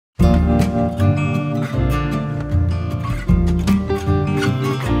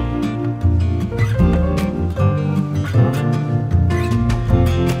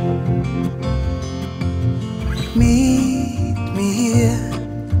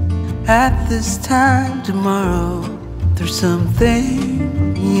At this time tomorrow, there's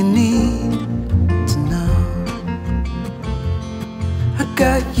something you need to know. I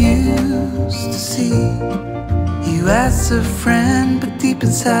got used to see you as a friend, but deep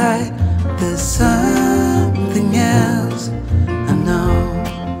inside there's something else I know.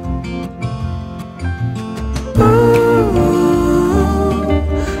 Ooh,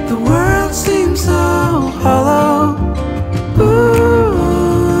 the world seems so hollow. Ooh,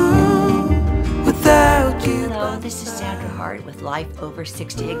 without you. Hello, this is Sandra Hart with Life Over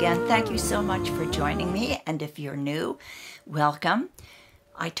 60 again. Thank you so much for joining me, and if you're new, welcome.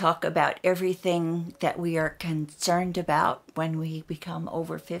 I talk about everything that we are concerned about when we become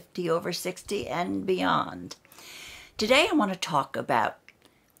over 50, over 60, and beyond. Today I want to talk about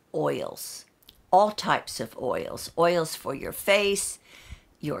oils, all types of oils. Oils for your face,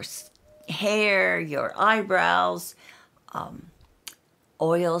 your hair, your eyebrows,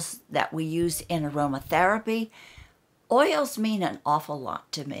 oils that we use in aromatherapy. Oils mean an awful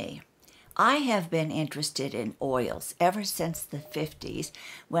lot to me. I have been interested in oils ever since the 50s,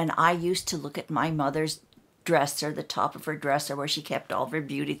 when I used to look at my mother's dresser, the top of her dresser where she kept all of her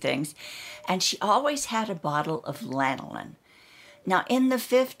beauty things, and she always had a bottle of lanolin. Now in the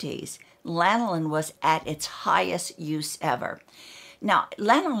 50s, lanolin was at its highest use ever. Now,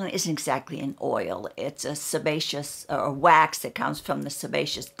 lanolin isn't exactly an oil. It's a sebaceous or wax that comes from the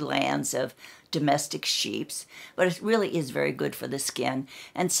sebaceous glands of domestic sheep, but it really is very good for the skin.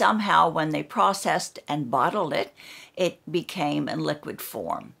 And somehow when they processed and bottled it, it became in liquid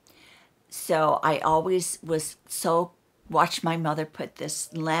form. So I always watched my mother put this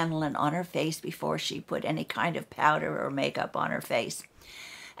lanolin on her face before she put any kind of powder or makeup on her face.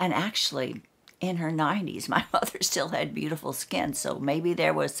 And actually, in her 90s, my mother still had beautiful skin, so maybe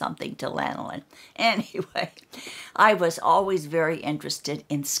there was something to lanolin. Anyway, I was always very interested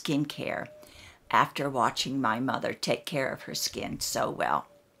in skincare after watching my mother take care of her skin so well.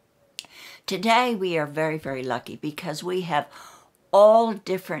 Today, we are very, very lucky because we have all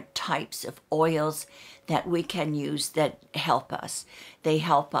different types of oils that we can use that help us. They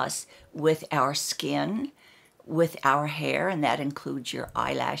help us with our skin, with our hair, and that includes your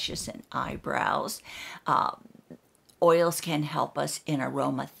eyelashes and eyebrows. Oils can help us in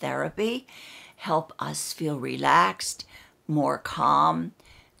aromatherapy, help us feel relaxed, more calm,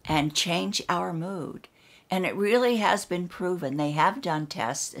 and change our mood. And it really has been proven, they have done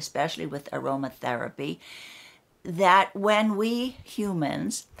tests, especially with aromatherapy, that when we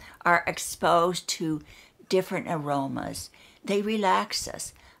humans are exposed to different aromas, they relax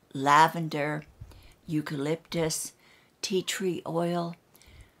us. Lavender, eucalyptus, tea tree oil,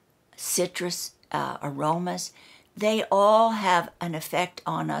 citrus aromas, they all have an effect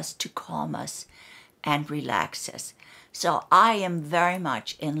on us to calm us and relax us. So I am very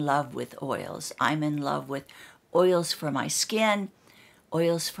much in love with oils. I'm in love with oils for my skin,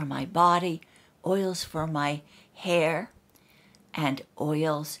 oils for my body, oils for my hair, and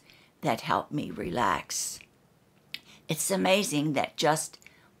oils that help me relax. It's amazing that just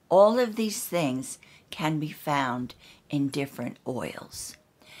all of these things can be found in different oils.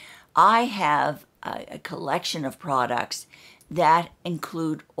 I have a collection of products that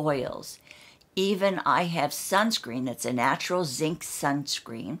include oils. Even I have sunscreen. It's a natural zinc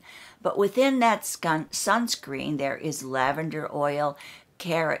sunscreen, but within that sunscreen there is lavender oil,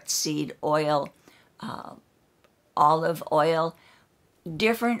 carrot seed oil, olive oil,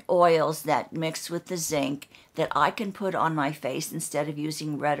 different oils that mix with the zinc that I can put on my face instead of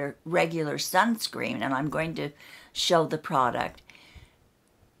using regular sunscreen, and I'm going to show the product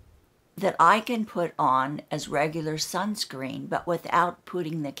that I can put on as regular sunscreen, but without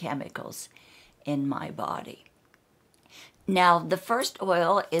putting the chemicals in my body. Now, the first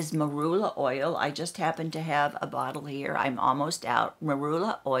oil is Marula oil. I just happen to have a bottle here. I'm almost out.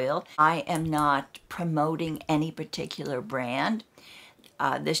 Marula oil. I am not promoting any particular brand.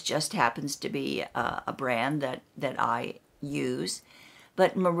 This just happens to be a brand that I use.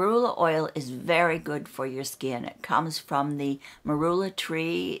 But Marula oil is very good for your skin. It comes from the Marula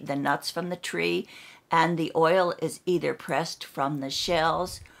tree, the nuts from the tree, and the oil is either pressed from the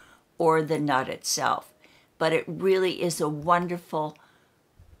shells or the nut itself. But it really is a wonderful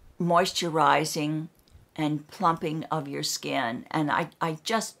moisturizing and plumping of your skin. And I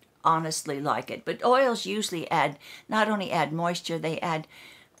just honestly like it. But oils usually not only add moisture, they add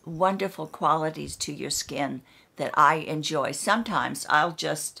wonderful qualities to your skin that I enjoy. Sometimes I'll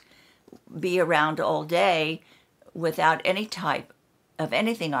just be around all day without any type of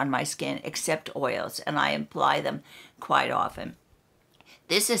anything on my skin except oils, and I apply them quite often.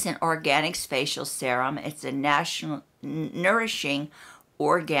 This is an organic facial serum. It's a nourishing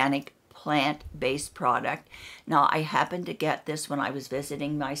organic plant-based product. Now, I happened to get this when I was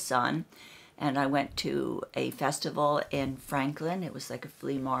visiting my son, and I went to a festival in Franklin. It was like a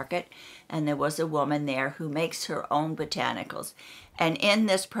flea market, and there was a woman there who makes her own botanicals. And in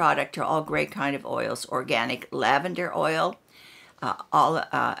this product are all great kind of oils: organic lavender oil,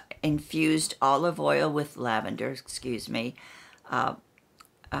 infused olive oil with lavender,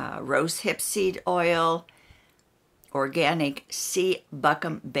 rosehip seed oil, organic sea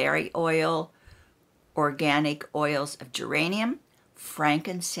Buckthorn Berry Oil, organic oils of geranium,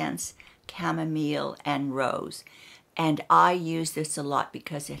 frankincense, chamomile, and rose. And I use this a lot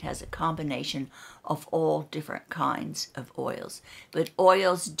because it has a combination of all different kinds of oils. But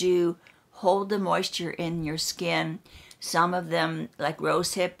oils do hold the moisture in your skin. Some of them, like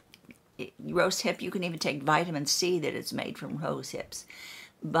rosehip, you can even take vitamin C that is made from rose hips.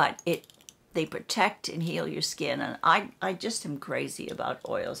 But they protect and heal your skin. And I just am crazy about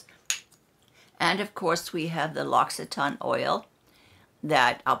oils. And of course, we have the L'Occitane oil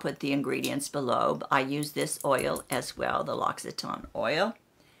that I'll put the ingredients below. But I use this oil as well, the L'Occitane oil.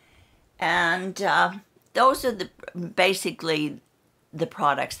 And those are basically the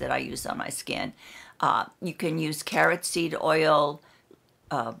products that I use on my skin. You can use carrot seed oil,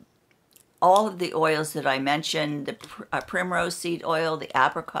 all of the oils that I mentioned, the primrose seed oil, the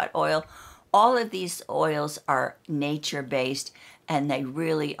apricot oil. All of these oils are nature-based, and they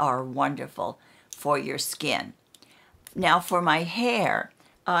really are wonderful for your skin. Now, for my hair,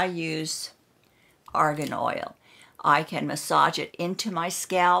 I use argan oil. I can massage it into my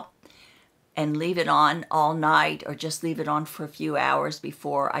scalp and leave it on all night, or just leave it on for a few hours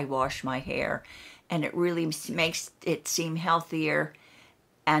before I wash my hair. And it really makes it seem healthier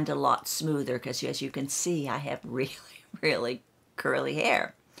and a lot smoother, because as you can see, I have really, really curly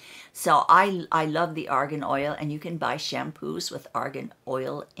hair. So I love the argan oil, and you can buy shampoos with argan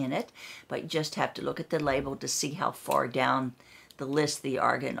oil in it, but you just have to look at the label to see how far down the list the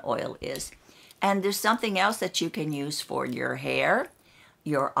argan oil is. And there's something else that you can use for your hair,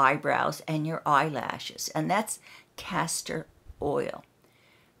 your eyebrows, and your eyelashes, and that's castor oil.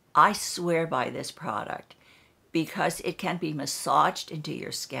 I swear by this product because it can be massaged into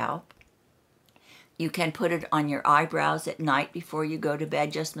your scalp. You can put it on your eyebrows at night before you go to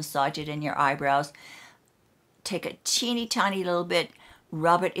bed. Just massage it in your eyebrows. Take a teeny tiny little bit,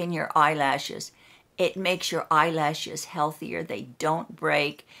 rub it in your eyelashes. It makes your eyelashes healthier. They don't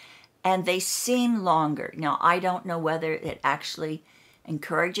break, and they seem longer. Now, I don't know whether it actually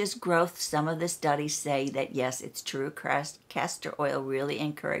encourages growth. Some of the studies say that yes, it's true. Castor oil really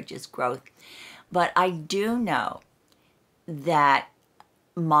encourages growth. But I do know that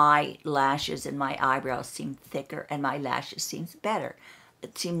my lashes and my eyebrows seem thicker, and my lashes seem better.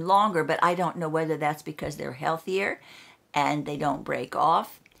 It seems longer, but I don't know whether that's because they're healthier and they don't break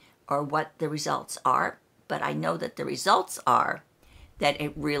off, or what the results are. But I know that the results are that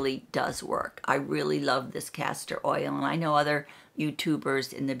it really does work. I really love this castor oil, and I know other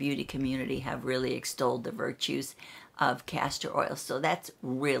YouTubers in the beauty community have really extolled the virtues of castor oil. So that's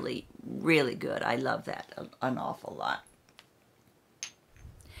really, really good. I love that an awful lot.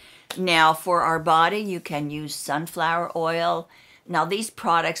 Now, for our body, you can use sunflower oil. Now, these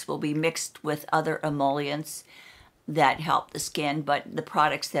products will be mixed with other emollients that help the skin, but the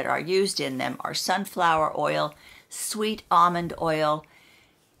products that are used in them are sunflower oil, sweet almond oil,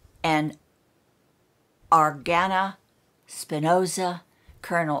 and Argana Spinoza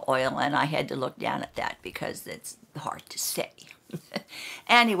kernel oil. And I had to look down at that because it's hard to say.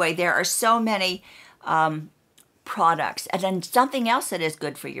 Anyway, there are so many products. And then something else that is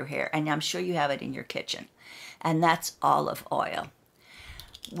good for your hair, and I'm sure you have it in your kitchen, and that's olive oil.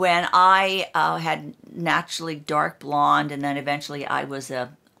 When I had naturally dark blonde, and then eventually I was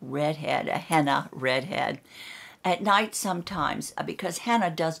a redhead, a henna redhead, at night sometimes, because henna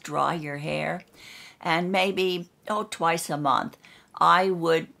does dry your hair, and maybe, twice a month, I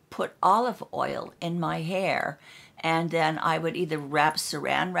would put olive oil in my hair, and then I would either wrap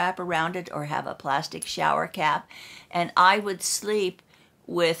saran wrap around it or have a plastic shower cap, and I would sleep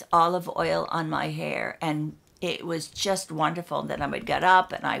with olive oil on my hair, and it was just wonderful. Then I would get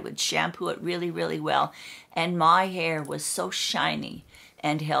up and I would shampoo it really, really well, and my hair was so shiny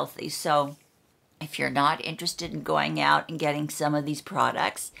and healthy. So if you're not interested in going out and getting some of these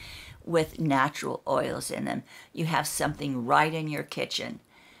products with natural oils in them, you have something right in your kitchen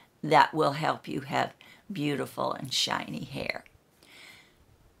that will help you have beautiful and shiny hair.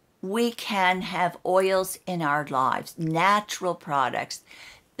 We can have oils in our lives, natural products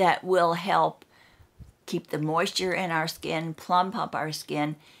that will help keep the moisture in our skin, plump up our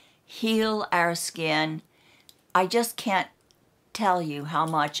skin, heal our skin. I just can't tell you how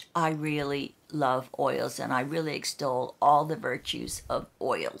much I really love oils, and I really extol all the virtues of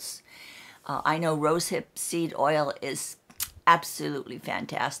oils. I know Rosehip Seed Oil is absolutely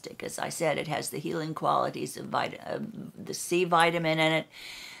fantastic. As I said, it has the healing qualities of the C vitamin in it,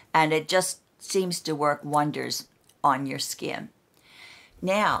 and it just seems to work wonders on your skin.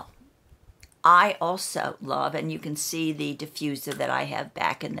 Now, I also love, and you can see the diffuser that I have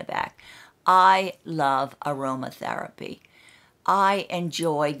back in the back, I love aromatherapy. I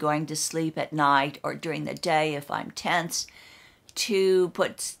enjoy going to sleep at night or during the day if I'm tense to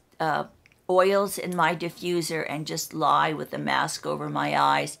put oils in my diffuser and just lie with the mask over my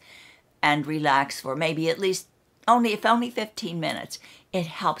eyes and relax for maybe at least only 15 minutes. It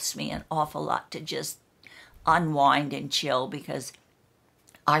helps me an awful lot to just unwind and chill, because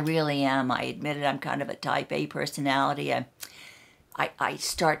I really am. I admit it, I'm kind of a type A personality. I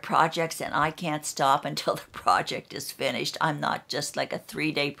start projects and I can't stop until the project is finished. I'm not just like a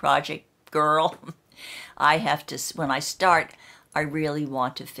 3-day project girl. I have to, when I start, I really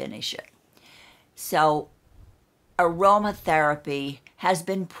want to finish it. So aromatherapy has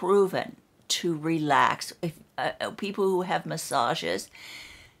been proven to relax. If people who have massages,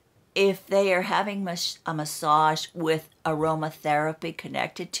 if they are having a massage with aromatherapy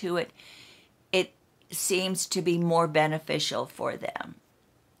connected to it, it seems to be more beneficial for them.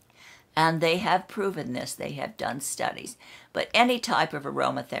 And they have proven this. They have done studies. But any type of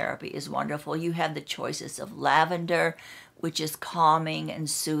aromatherapy is wonderful. You have the choices of lavender, which is calming and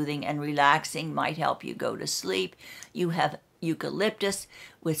soothing and relaxing, might help you go to sleep. You have eucalyptus,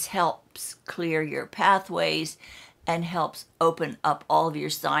 which helps clear your pathways and helps open up all of your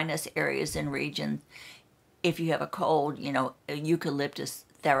sinus areas and regions. If you have a cold, you know, eucalyptus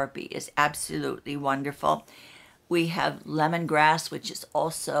therapy is absolutely wonderful. We have lemongrass, which is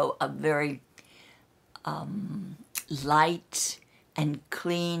also a very light and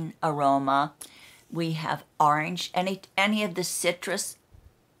clean aroma. We have orange. Any of the citrus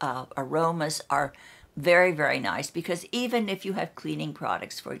aromas are very, very nice, because even if you have cleaning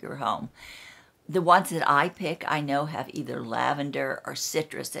products for your home, the ones that I pick, I know have either lavender or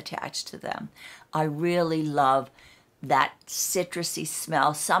citrus attached to them. I really love that citrusy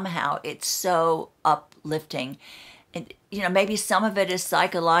smell. Somehow it's so uplifting. And, you know, maybe some of it is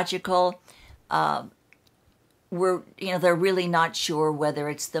psychological. They're really not sure whether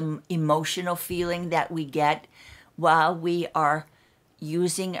it's the emotional feeling that we get while we are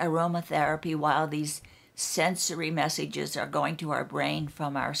using aromatherapy, while these sensory messages are going to our brain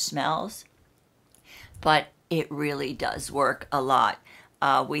from our smells. But it really does work a lot.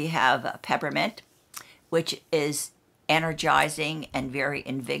 We have peppermint, which is energizing and very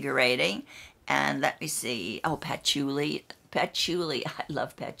invigorating. And let me see, patchouli. Patchouli, I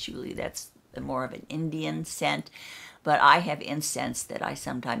love patchouli. That's more of an Indian scent. But I have incense that I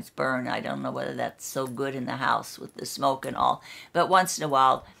sometimes burn. I don't know whether that's so good in the house with the smoke and all. But once in a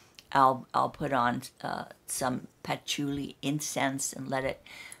while, I'll put on some patchouli incense and let it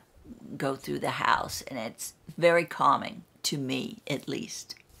go through the house, and it's very calming to me, at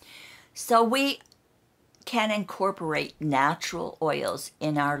least. So we can incorporate natural oils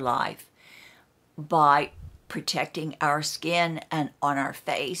in our life by protecting our skin and on our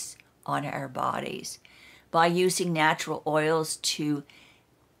face, on our bodies, by using natural oils to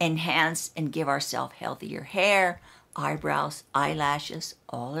enhance and give ourselves healthier hair, eyebrows, eyelashes,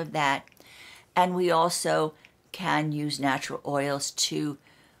 all of that. And we also can use natural oils to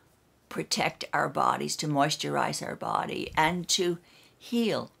protect our bodies, to moisturize our body, and to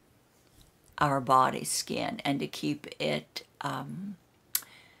heal our body's skin, and to keep it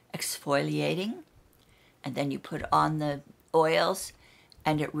exfoliating. And then you put on the oils,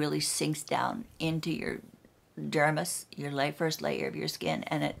 and it really sinks down into your dermis, your first layer of your skin,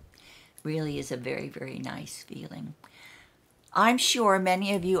 and it really is a very, very nice feeling. I'm sure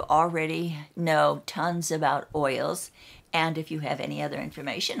many of you already know tons about oils, and if you have any other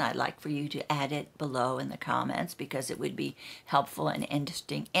information, I'd like for you to add it below in the comments, because it would be helpful and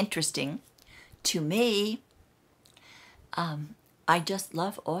interesting to me. I just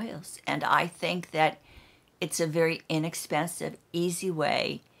love oils, and I think that it's a very inexpensive, easy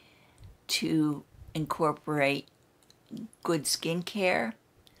way to incorporate good skincare,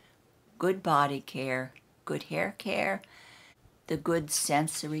 good body care, good hair care, the good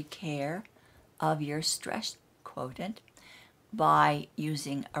sensory care of your stress quotient by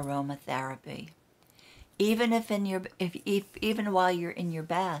using aromatherapy. Even even while you're in your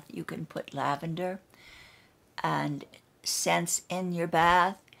bath, you can put lavender and scents in your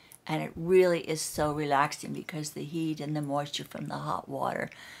bath, and it really is so relaxing, because the heat and the moisture from the hot water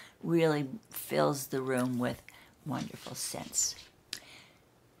really fills the room with wonderful scents.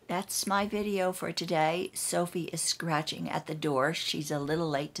 that's my video for today. Sophie is scratching at the door. She's a little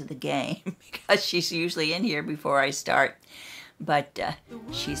late to the game because she's usually in here before I start. But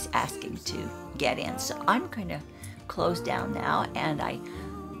she's asking to get in. So I'm going to close down now, and I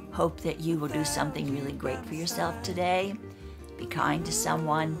hope that you will do something really great for yourself today. Be kind to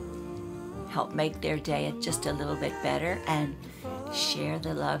someone. Help make their day just a little bit better, and share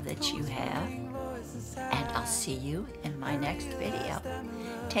the love that you have. And I'll see you in my next video.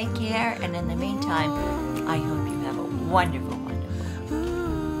 Take care, and in the meantime, I hope you have a wonderful, wonderful week.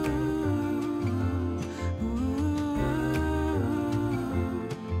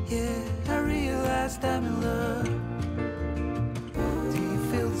 Yeah, I realized I'm in love. Do you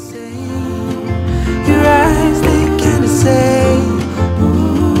feel the same? Your eyes, they kinda say,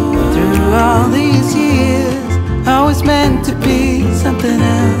 through all these years, I was meant to be something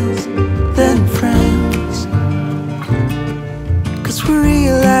else than friends. 'Cause we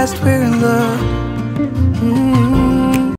realized we're in love.